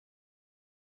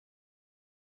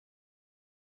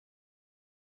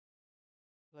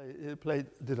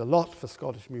Did a lot for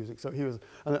Scottish music, so he was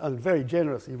and very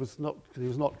generous. He was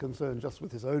not concerned just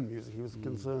with his own music. He was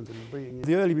concerned in bringing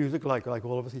the early music, like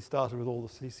all of us. He started with all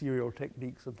the serial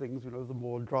techniques and things, you know, the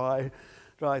more dry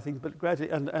things. But gradually,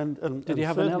 and did he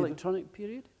have an electronic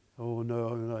period? Oh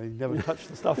no, he never touched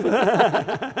the stuff.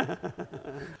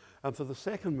 And for the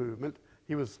second movement,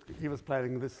 he was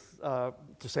planning this to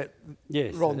set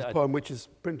Ron's poem, which is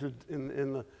printed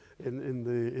in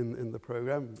the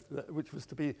program, which was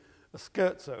to be a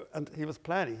scherzo. And he was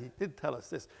planning, he did tell us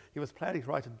this, he was planning to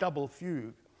write a double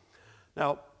fugue.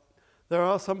 Now, there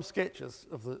are some sketches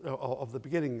of the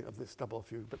beginning of this double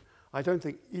fugue, but I don't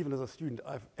think, even as a student,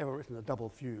 I've ever written a double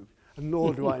fugue, and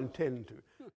nor do I intend to.